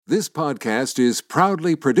This podcast is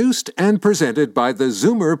proudly produced and presented by the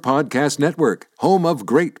Zoomer Podcast Network, home of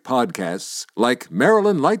great podcasts like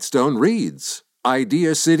Marilyn Lightstone Reads,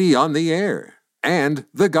 Idea City on the Air, and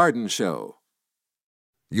The Garden Show.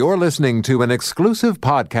 You're listening to an exclusive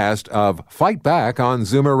podcast of Fight Back on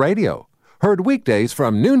Zoomer Radio, heard weekdays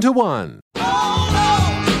from noon to 1.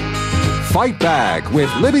 Fight Back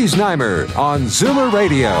with Libby Znaimer on Zoomer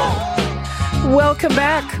Radio. Welcome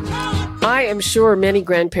back. I am sure many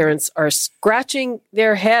grandparents are scratching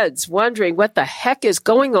their heads, wondering what the heck is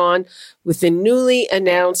going on with the newly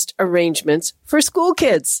announced arrangements for school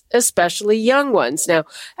kids, especially young ones. Now,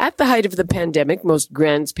 at the height of the pandemic, most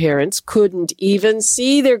grandparents couldn't even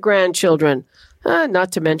see their grandchildren,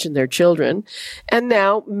 not to mention their children. And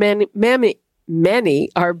now many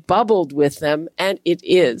are bubbled with them, and it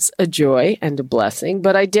is a joy and a blessing.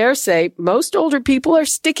 But I dare say most older people are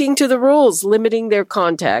sticking to the rules, limiting their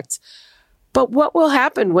contacts. But what will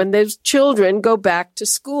happen when those children go back to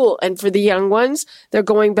school? And for the young ones, they're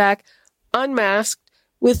going back unmasked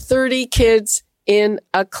with 30 kids in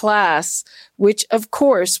a class, which of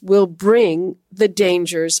course will bring the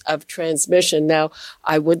dangers of transmission. Now,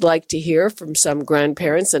 I would like to hear from some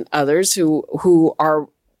grandparents and others who are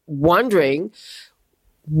wondering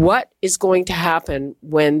what is going to happen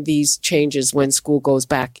when these changes, when school goes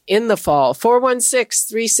back in the fall.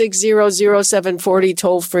 416-360-0740,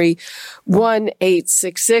 toll free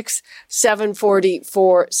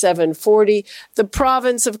 1-866-740-4740. The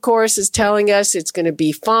province, of course, is telling us it's going to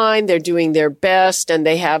be fine. They're doing their best, and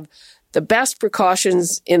they have the best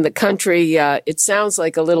precautions in the country. It sounds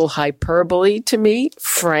like a little hyperbole to me,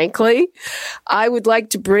 frankly. I would like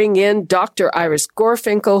to bring in Dr. Iris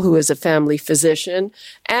Gorfinkel, who is a family physician.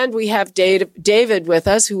 And we have David with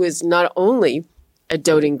us, who is not only a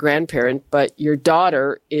doting grandparent, but your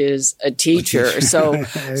daughter is a teacher. So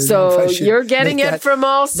you're getting it from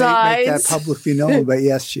all sides. Make that publicly known, but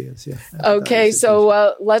yes, she is. Yeah. Okay,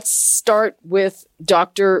 so let's start with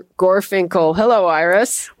Dr. Gorfinkel. Hello,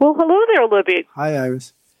 Iris. Well, hello there, Libby. Hi,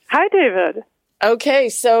 Iris. Hi, David. Okay,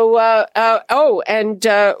 so,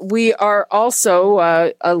 we are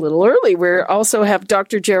also, a little early, we also have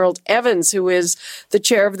Dr. Gerald Evans, who is the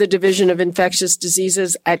chair of the Division of Infectious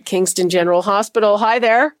Diseases at Kingston General Hospital. Hi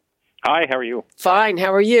there. Hi, how are you? Fine,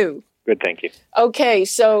 how are you? Good, thank you. Okay,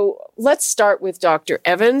 so let's start with Dr.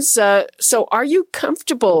 Evans. So are you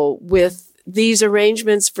comfortable with these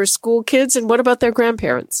arrangements for school kids, and what about their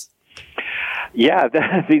grandparents? Yeah,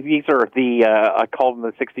 these are I call them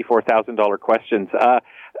the $64,000 questions.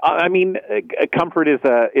 I mean, comfort is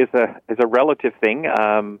a relative thing.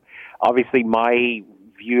 Obviously, my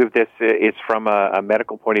view of this is from a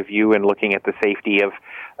medical point of view and looking at the safety of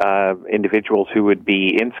individuals who would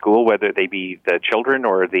be in school, whether they be the children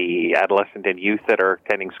or the adolescent and youth that are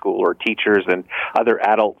attending school, or teachers and other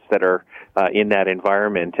adults that are in that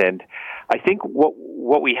environment. And I think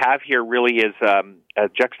what we have here really is a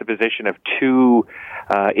juxtaposition of two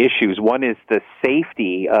issues. One is the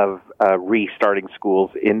safety of restarting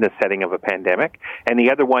schools in the setting of a pandemic, and the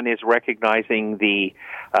other one is recognizing the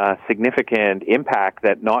significant impact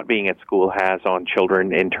that not being at school has on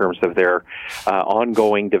children in terms of their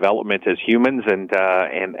ongoing development as humans and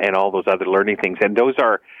all those other learning things. And those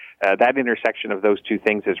are that intersection of those two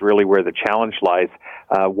things is really where the challenge lies.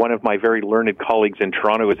 One of my very learned colleagues in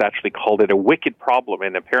Toronto has actually called it a wicked problem,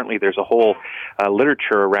 and apparently there's a whole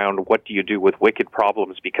literature around what do you do with wicked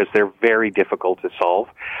problems, because they're very difficult to solve,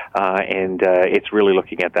 and it's really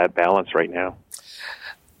looking at that balance right now.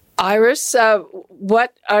 Iris,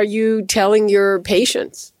 what are you telling your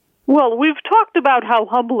patients? Well, we've talked about how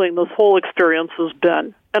humbling this whole experience has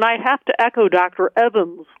been, and I have to echo Dr.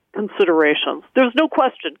 Evans' considerations. There's no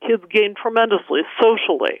question kids gain tremendously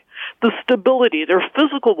socially. The stability, their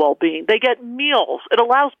physical well-being, they get meals. It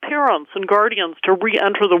allows parents and guardians to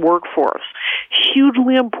re-enter the workforce.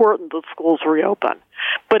 Hugely important that schools reopen.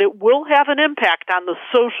 But it will have an impact on the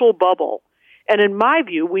social bubble. And in my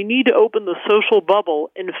view, we need to open the social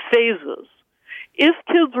bubble in phases. If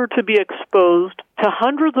kids are to be exposed to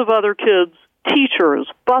hundreds of other kids,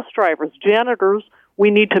 teachers, bus drivers, janitors, we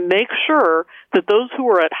need to make sure that those who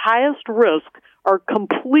are at highest risk are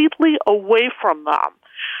completely away from them.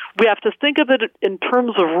 We have to think of it in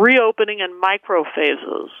terms of reopening in micro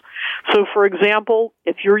phases. So, for example,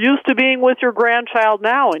 if you're used to being with your grandchild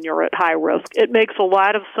now and you're at high risk, it makes a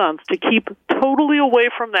lot of sense to keep totally away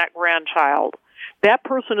from that grandchild. That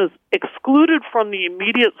person is excluded from the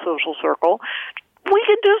immediate social circle. We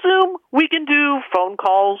can do Zoom, we can do phone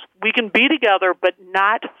calls, we can be together, but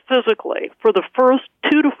not physically for the first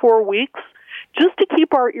 2 to 4 weeks, just to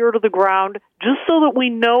keep our ear to the ground, just so that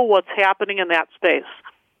we know what's happening in that space.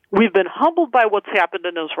 We've been humbled by what's happened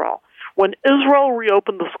in Israel. When Israel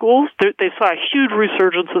reopened the schools, they saw a huge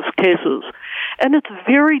resurgence of cases. And it's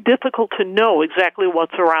very difficult to know exactly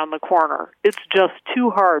what's around the corner. It's just too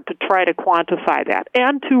hard to try to quantify that,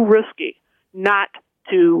 and too risky not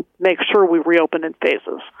to make sure we reopen in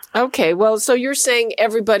phases. Okay, well, so you're saying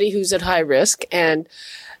everybody who's at high risk, and,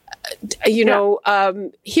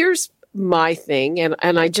 here's my thing,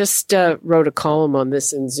 and I just wrote a column on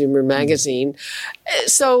this in Zoomer magazine.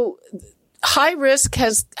 So high risk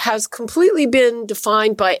has completely been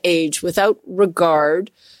defined by age without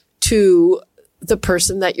regard to the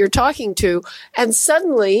person that you're talking to. And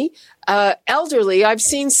suddenly, elderly, I've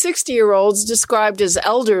seen 60-year-olds described as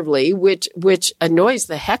elderly, which annoys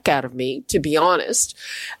the heck out of me, to be honest.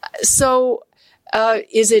 So,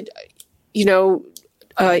 is it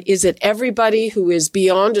everybody who is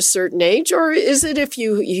beyond a certain age, or is it if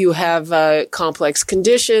you have complex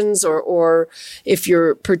conditions, or if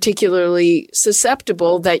you're particularly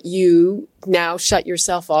susceptible that you now shut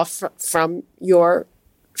yourself off from your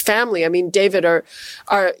family? I mean, David, are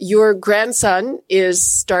your grandson is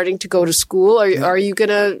starting to go to school? Are you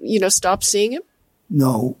going to stop seeing him?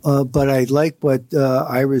 No, but I like what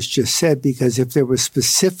Iris just said, because if there were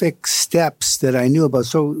specific steps that I knew about.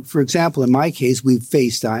 So, for example, in my case, we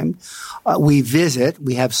FaceTime, we visit,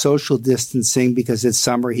 we have social distancing because it's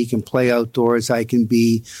summer. He can play outdoors. I can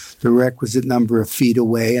be the requisite number of feet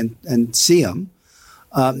away and see him.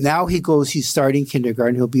 Now he's starting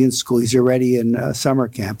kindergarten. He'll be in school. He's already in summer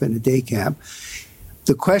camp, in a day camp.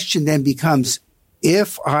 The question then becomes,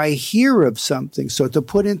 if I hear of something, so to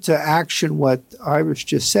put into action what Iris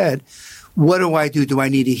just said, what do I do? Do I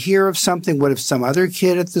need to hear of something? What if some other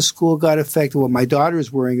kid at the school got affected? What my daughter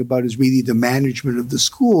is worrying about is really the management of the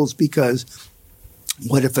schools, because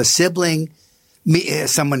what if a sibling,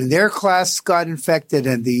 someone in their class got infected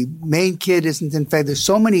and the main kid isn't infected? There's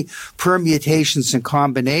so many permutations and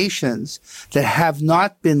combinations that have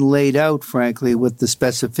not been laid out, frankly, with the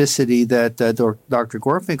specificity that Dr.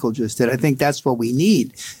 Gorfinkel just did. I think that's what we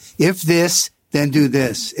need. If this, then do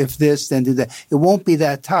this. If this, then do that. It won't be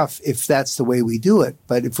that tough if that's the way we do it.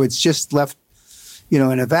 But if it's just left, in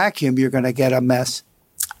a vacuum, you're going to get a mess.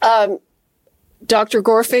 Dr.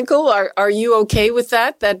 Gorfinkel, are you okay with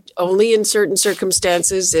that? That only in certain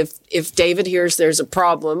circumstances, if David hears there's a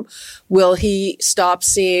problem, will he stop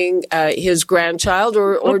seeing his grandchild,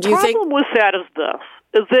 or do you think? The problem with that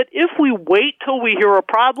is that if we wait till we hear a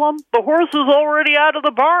problem, the horse is already out of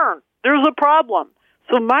the barn. There's a problem.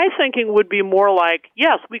 So my thinking would be more like,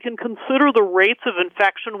 yes, we can consider the rates of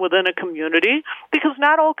infection within a community, because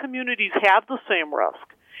not all communities have the same risk.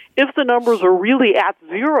 If the numbers are really at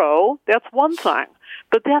zero, that's one thing.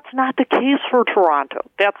 But that's not the case for Toronto.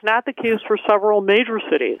 That's not the case for several major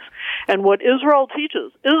cities. And what Israel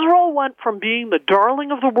teaches, Israel went from being the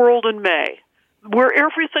darling of the world in May, where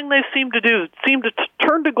everything they seemed to do seemed to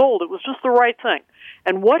turn to gold. It was just the right thing.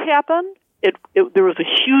 And what happened? There was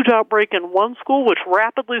a huge outbreak in one school, which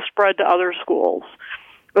rapidly spread to other schools.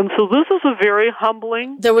 And so this is a very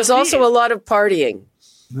humbling There was disease. Also a lot of partying.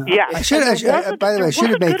 Yeah. By the way, I should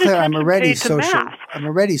have made clear, I'm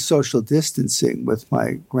already social distancing with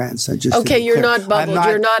my grandson. You're not bubbled.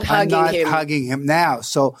 You're not hugging him. I'm not hugging him now.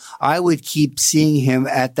 So I would keep seeing him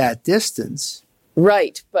at that distance.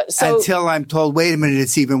 Right. But until I'm told, wait a minute,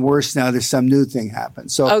 it's even worse now. There's some new thing happened.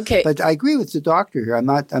 So, okay. But I agree with the doctor here. I'm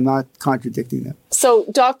not contradicting them. So,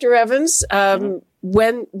 Dr. Evans,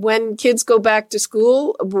 when kids go back to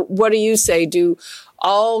school, what do you say? Do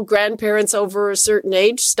all grandparents over a certain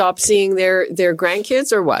age stop seeing their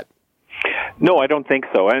grandkids, or what? No, I don't think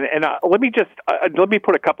so. And let me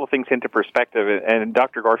put a couple of things into perspective. And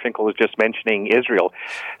Dr. Gorfinkel was just mentioning Israel.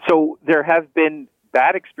 So there have been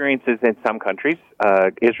bad experiences in some countries.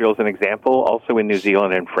 Israel's an example, also in New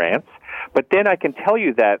Zealand and France. But then I can tell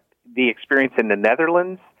you that the experience in the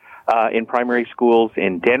Netherlands, in primary schools,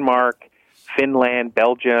 in Denmark, Finland,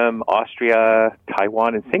 Belgium, Austria,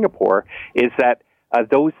 Taiwan, and Singapore, is that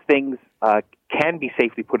those things can be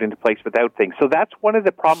safely put into place without things. So that's one of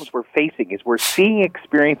the problems we're facing, is we're seeing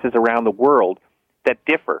experiences around the world that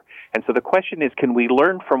differ. And so the question is, can we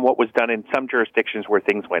learn from what was done in some jurisdictions where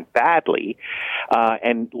things went badly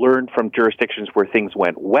and learn from jurisdictions where things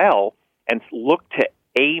went well, and look to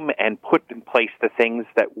aim and put in place the things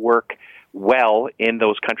that work well in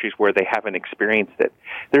those countries where they haven't experienced it.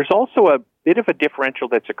 There's also a bit of a differential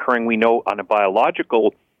that's occurring, we know, on a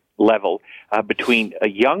biological level between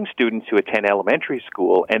young students who attend elementary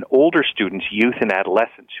school and older students, youth and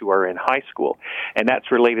adolescents who are in high school. And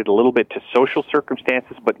that's related a little bit to social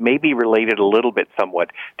circumstances, but maybe related a little bit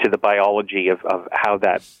somewhat to the biology of how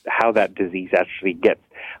that disease actually gets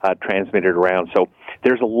transmitted around. So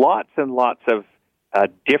there's lots and lots of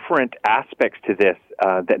different aspects to this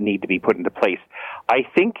that need to be put into place. I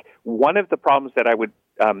think one of the problems that I would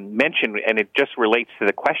mention, and it just relates to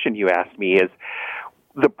the question you asked me, is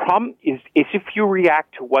the problem is if you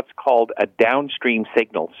react to what's called a downstream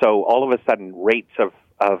signal. So all of a sudden rates of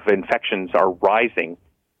infections are rising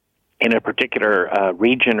in a particular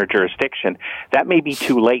region or jurisdiction, that may be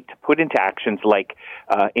too late to put into actions like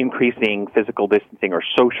increasing physical distancing or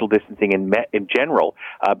social distancing in general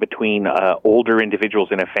between older individuals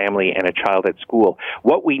in a family and a child at school.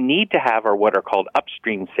 What we need to have are what are called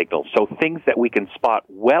upstream signals, so things that we can spot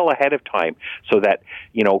well ahead of time so that,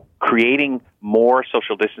 creating more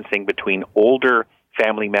social distancing between older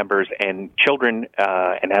family members and children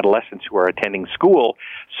and adolescents who are attending school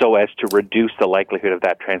so as to reduce the likelihood of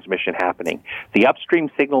that transmission happening. The upstream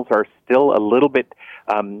signals are still a little bit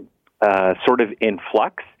sort of in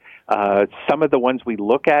flux. Some of the ones we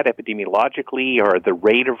look at epidemiologically are the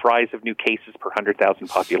rate of rise of new cases per 100,000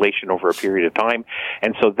 population over a period of time.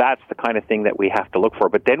 And so that's the kind of thing that we have to look for.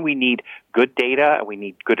 But then we need good data, and we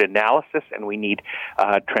need good analysis, and we need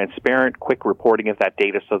transparent, quick reporting of that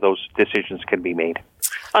data so those decisions can be made.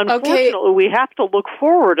 Unfortunately, we have to look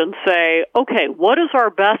forward and say, okay, what is our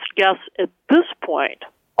best guess at this point?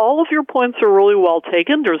 All of your points are really well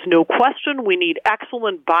taken. There's no question we need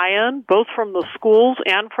excellent buy-in, both from the schools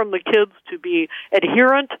and from the kids, to be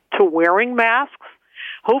adherent to wearing masks.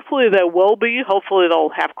 Hopefully they will be. Hopefully they'll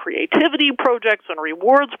have creativity projects and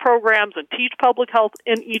rewards programs and teach public health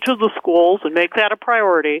in each of the schools and make that a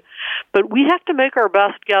priority. But we have to make our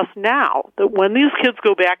best guess now that when these kids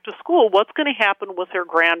go back to school, what's going to happen with their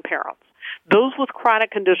grandparents? Those with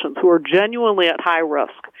chronic conditions who are genuinely at high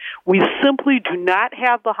risk. We simply do not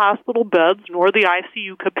have the hospital beds nor the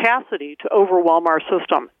ICU capacity to overwhelm our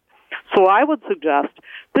system. So I would suggest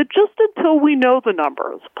that just until we know the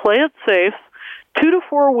numbers, play it safe, 2 to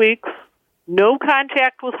 4 weeks, no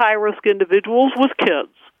contact with high-risk individuals with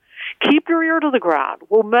kids. Keep your ear to the ground.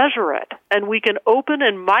 We'll measure it, and we can open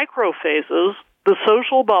in micro phases the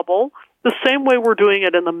social bubble the same way we're doing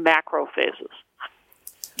it in the macro phases.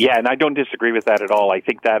 Yeah, and I don't disagree with that at all. I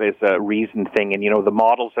think that is a reasoned thing. And, the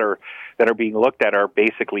models that are being looked at are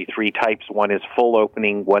basically three types. One is full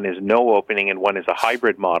opening, one is no opening, and one is a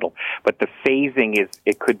hybrid model. But the phasing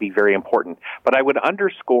it could be very important. But I would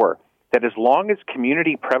underscore that as long as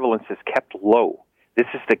community prevalence is kept low, this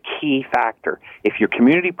is the key factor. If your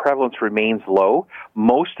community prevalence remains low,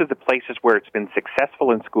 most of the places where it's been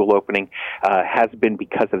successful in school opening has been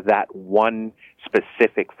because of that one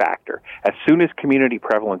specific factor. As soon as community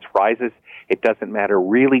prevalence rises, it doesn't matter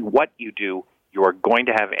really what you do, you are going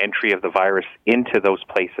to have entry of the virus into those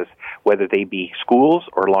places, whether they be schools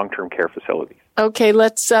or long-term care facilities. Okay,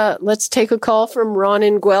 let's take a call from Ron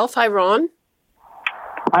in Guelph. Hi, Ron.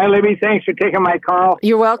 Hi, Libby. Thanks for taking my call.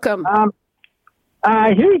 You're welcome.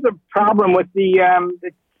 Here's the problem with the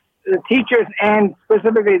teachers, and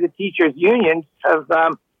specifically the teachers' unions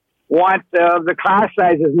want the class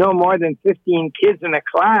sizes no more than 15 kids in a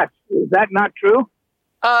class. Is that not true?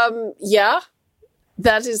 Yeah,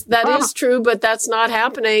 that is true, but that's not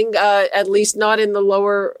happening. At least not in the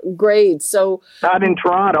lower grades. So not in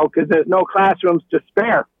Toronto because there's no classrooms to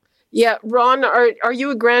spare. Yeah, Ron, are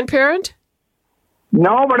you a grandparent?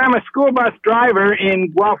 No, but I'm a school bus driver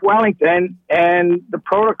in Guelph, Wellington, and the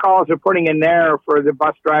protocols are putting in there for the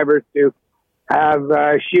bus drivers to have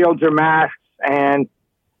shields or masks and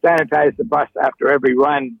sanitize the bus after every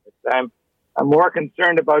run. I'm more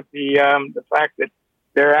concerned about the fact that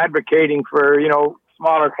they're advocating for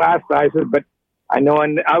smaller class sizes, but I know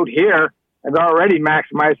out here they've already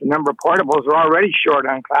maximized the number of portables. They're already short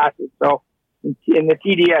on classes, so in the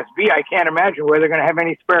TDSB, I can't imagine where they're going to have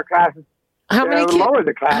any spare classes. How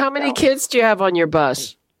many kids do you have on your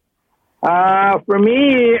bus? For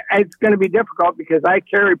me, it's going to be difficult because I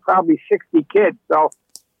carry probably 60 kids. So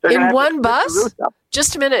in one bus?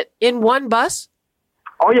 Just a minute. In one bus?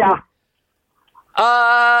 Oh yeah.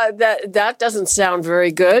 That doesn't sound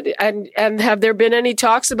very good. And have there been any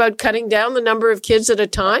talks about cutting down the number of kids at a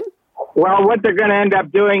time? Well, what they're going to end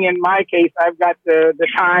up doing in my case, I've got the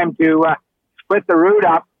time to split the route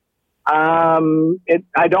up.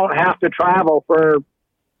 I don't have to travel for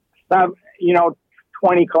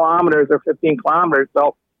 20 kilometers or 15 kilometers.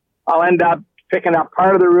 So I'll end up picking up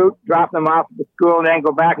part of the route, drop them off at the school, and then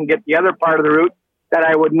go back and get the other part of the route that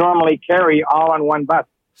I would normally carry all on one bus.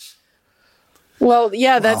 Well,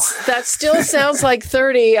 yeah, that still sounds like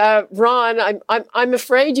 30. Ron, I'm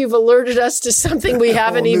afraid you've alerted us to something we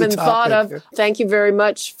haven't even thought of. Thank you very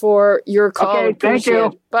much for your call. Okay, thank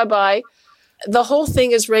you. Bye-bye. the whole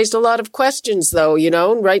thing has raised a lot of questions, though.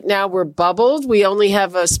 Right now we're bubbled. We only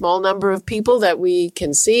have a small number of people that we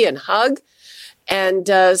can see and hug. And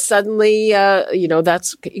suddenly,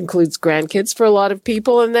 that includes grandkids for a lot of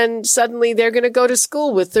people. And then suddenly they're going to go to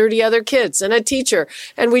school with 30 other kids and a teacher.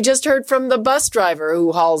 And we just heard from the bus driver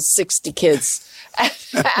who hauls 60 kids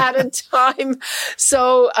at a time.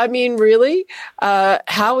 So, really,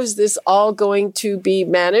 how is this all going to be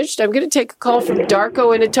managed? I'm going to take a call from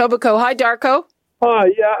Darko in Etobicoke. Hi, Darko. I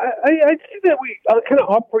think that we kind of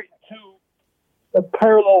operate in two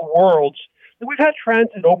parallel worlds. We've had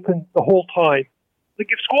transit open the whole time. Like,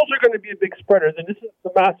 if schools are going to be a big spreader, then this is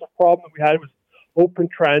the massive problem that we had with open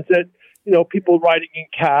transit, people riding in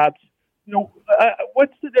cabs.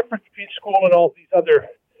 What's the difference between school and all these other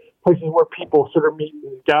places where people sort of meet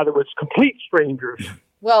and gather with complete strangers?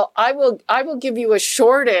 Well, I will give you a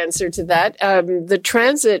short answer to that. The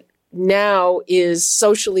transit now is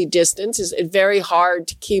socially distanced. It's very hard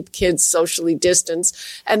to keep kids socially distanced,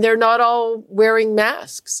 and they're not all wearing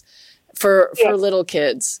masks for little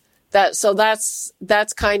kids. That's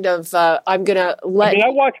kind of, I'm going to let... I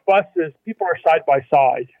watch buses. People are side by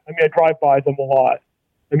side. I drive by them a lot.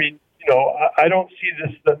 I don't see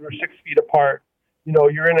this, that we're 6 feet apart.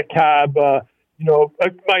 You're in a cab.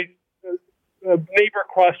 My neighbor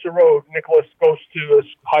across the road, Nicholas, goes to a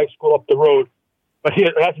high school up the road. But he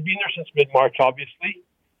hasn't been there since mid-March, obviously.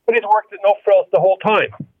 But he's worked at no frills the whole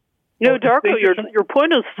time. Darko, your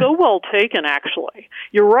point is so well taken, actually.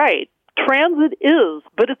 You're right. Transit is,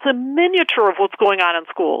 but it's a miniature of what's going on in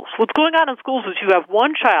schools. What's going on in schools is you have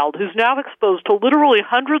one child who's now exposed to literally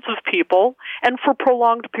hundreds of people and for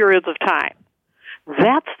prolonged periods of time.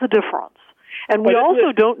 That's the difference. And we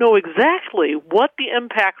also don't know exactly what the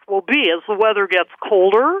impact will be as the weather gets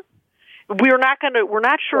colder. We're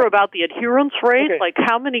not sure about the adherence rate, like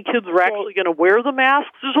how many kids are actually going to wear the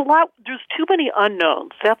masks. There's too many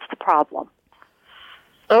unknowns. That's the problem.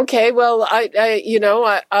 Okay, well,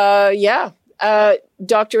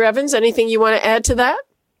 Dr. Evans, anything you want to add to that?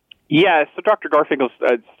 Yeah, so Dr. Garfinkel's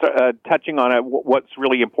touching on what's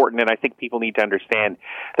really important, and I think people need to understand.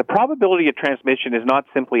 The probability of transmission is not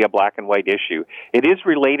simply a black and white issue. It is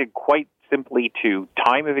related quite simply to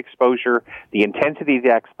time of exposure, the intensity of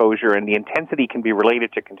the exposure, and the intensity can be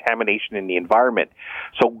related to contamination in the environment.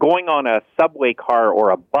 So going on a subway car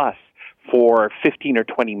or a bus for 15 or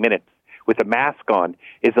 20 minutes with a mask on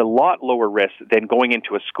is a lot lower risk than going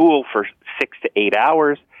into a school for 6 to 8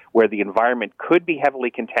 hours where the environment could be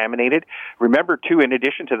heavily contaminated. Remember, too, in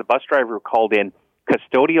addition to the bus driver who called in,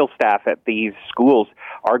 custodial staff at these schools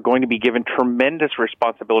are going to be given tremendous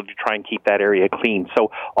responsibility to try and keep that area clean.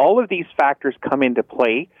 So all of these factors come into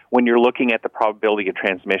play when you're looking at the probability of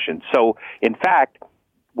transmission. So, in fact,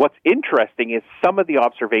 what's interesting is some of the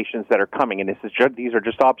observations that are coming, and these are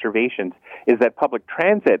just observations, is that public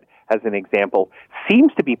transit, as an example,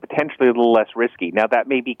 seems to be potentially a little less risky. Now, that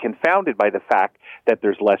may be confounded by the fact that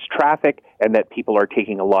there's less traffic and that people are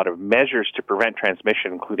taking a lot of measures to prevent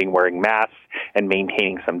transmission, including wearing masks and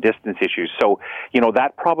maintaining some distance issues. So,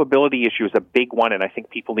 that probability issue is a big one, and I think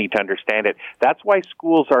people need to understand it. That's why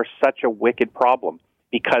schools are such a wicked problem,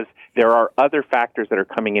 because there are other factors that are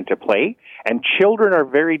coming into play, and children are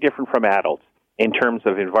very different from adults in terms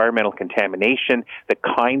of environmental contamination, the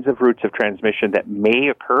kinds of routes of transmission that may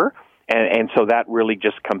occur, and so that really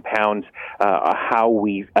just compounds how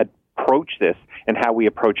we approach this and how we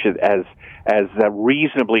approach it as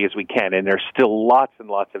reasonably as we can. And there's still lots and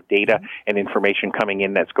lots of data and information coming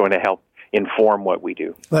in that's going to help inform what we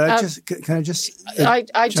do. But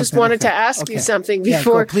I just wanted to ask you something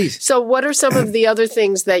before. Yeah, please. So what are some of the other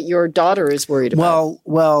things that your daughter is worried about?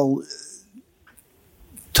 Well,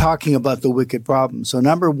 talking about the wicked problem. So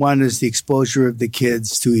number one is the exposure of the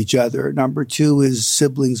kids to each other. Number two is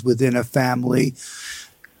siblings within a family.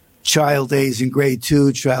 Child A is in grade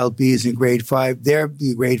 2, child B is in grade 5.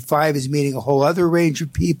 Grade 5 is meeting a whole other range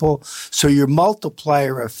of people. So your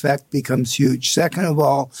multiplier effect becomes huge. Second of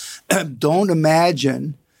all, don't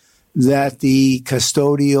imagine that the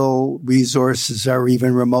custodial resources are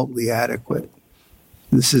even remotely adequate.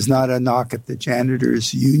 This is not a knock at the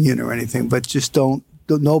janitors union or anything, but just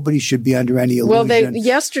nobody should be under any illusion. Well,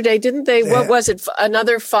 yesterday, didn't they? What was it?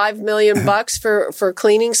 Another $5 million for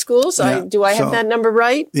cleaning schools? Yeah, do I have that number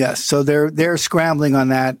right? Yes. So they're scrambling on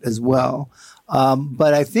that as well.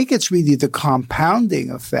 But I think it's really the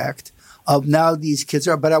compounding effect of now these kids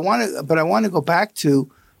are. But I want to go back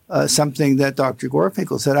to something that Dr.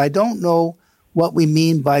 Gorfinkel said. I don't know what we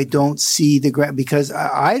mean by don't see because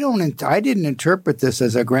I didn't interpret this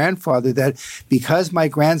as a grandfather that because my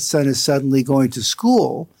grandson is suddenly going to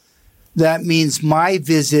school, that means my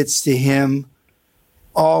visits to him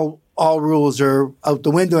all all rules are out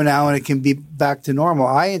the window now and it can be back to normal.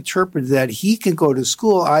 I interpret that he can go to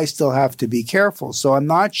school. I still have to be careful. So I'm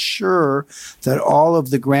not sure that all of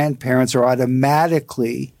the grandparents are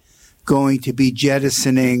automatically going to be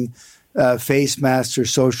jettisoning face masks or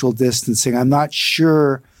social distancing. I'm not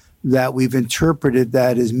sure that we've interpreted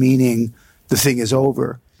that as meaning the thing is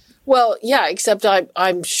over. Well, yeah, except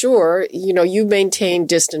I'm sure, you maintain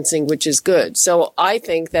distancing, which is good. So I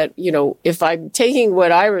think that, if I'm taking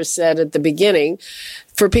what Iris said at the beginning,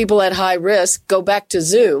 for people at high risk, go back to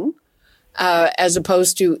Zoom as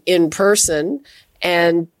opposed to in person.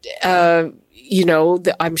 And,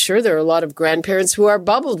 I'm sure there are a lot of grandparents who are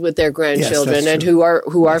bubbled with their grandchildren and who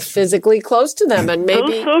are physically close to them. And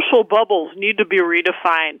maybe those social bubbles need to be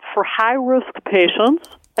redefined for high-risk patients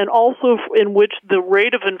and also in which the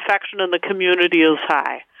rate of infection in the community is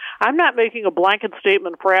high. I'm not making a blanket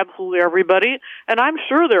statement for absolutely everybody, and I'm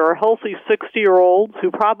sure there are healthy 60-year-olds who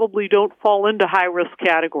probably don't fall into high-risk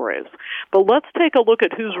categories. But let's take a look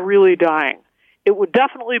at who's really dying. It would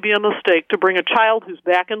definitely be a mistake to bring a child who's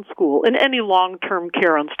back in school in any long-term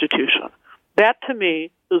care institution. That, to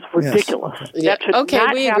me, is ridiculous. Yes. That should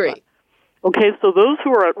not we happen. agree. Okay, so those who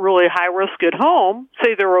are at really high risk at home,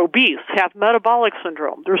 say they're obese, have metabolic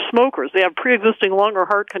syndrome, they're smokers, they have pre-existing lung or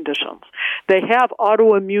heart conditions, they have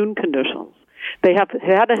autoimmune conditions, they have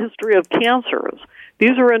had a history of cancers.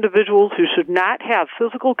 These are individuals who should not have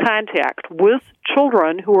physical contact with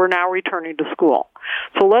children who are now returning to school.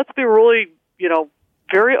 So let's be really,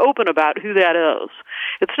 very open about who that is.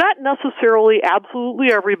 It's not necessarily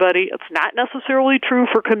absolutely everybody. It's not necessarily true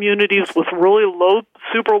for communities with really low,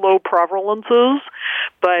 super low prevalences,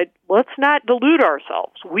 but let's not delude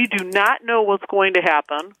ourselves. We do not know what's going to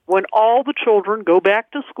happen when all the children go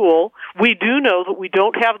back to school. We do know that we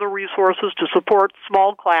don't have the resources to support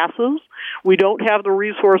small classes. We don't have the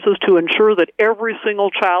resources to ensure that every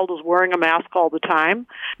single child is wearing a mask all the time,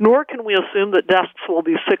 nor can we assume that desks will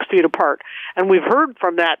be 6 feet apart. And we've heard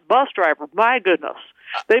from that bus driver, my goodness,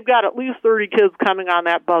 they've got at least 30 kids coming on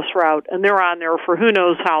that bus route, and they're on there for who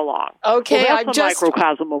knows how long. Okay, well, that's a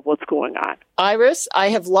microcosm of what's going on. Iris, I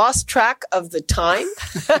have lost track of the time.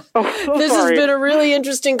 This has been a really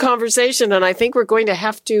interesting conversation, and I think we're going to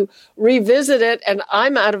have to revisit it, and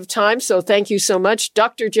I'm out of time, so thank you so much.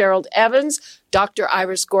 Dr. Gerald Evans, Dr.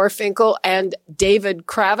 Iris Gorfinkel, and David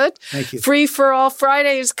Kravitz. Thank you. Free for All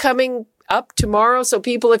Friday is coming up tomorrow. So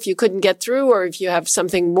people, if you couldn't get through or if you have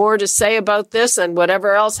something more to say about this and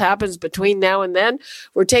whatever else happens between now and then,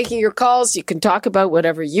 we're taking your calls. You can talk about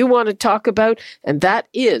whatever you want to talk about. And that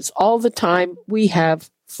is all the time we have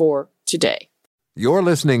for today. You're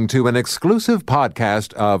listening to an exclusive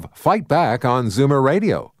podcast of Fight Back on Zoomer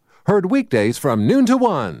Radio. Heard weekdays from noon to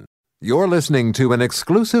 1. You're listening to an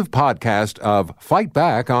exclusive podcast of Fight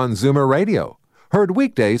Back on Zoomer Radio. Heard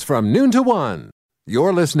weekdays from noon to 1.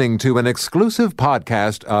 You're listening to an exclusive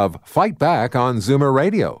podcast of Fight Back on Zoomer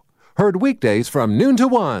Radio. Heard weekdays from noon to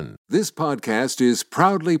 1. This podcast is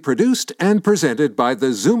proudly produced and presented by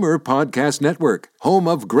the Zoomer Podcast Network, home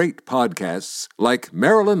of great podcasts like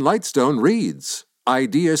Marilyn Lightstone Reads,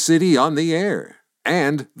 Idea City on the Air,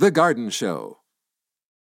 and The Garden Show.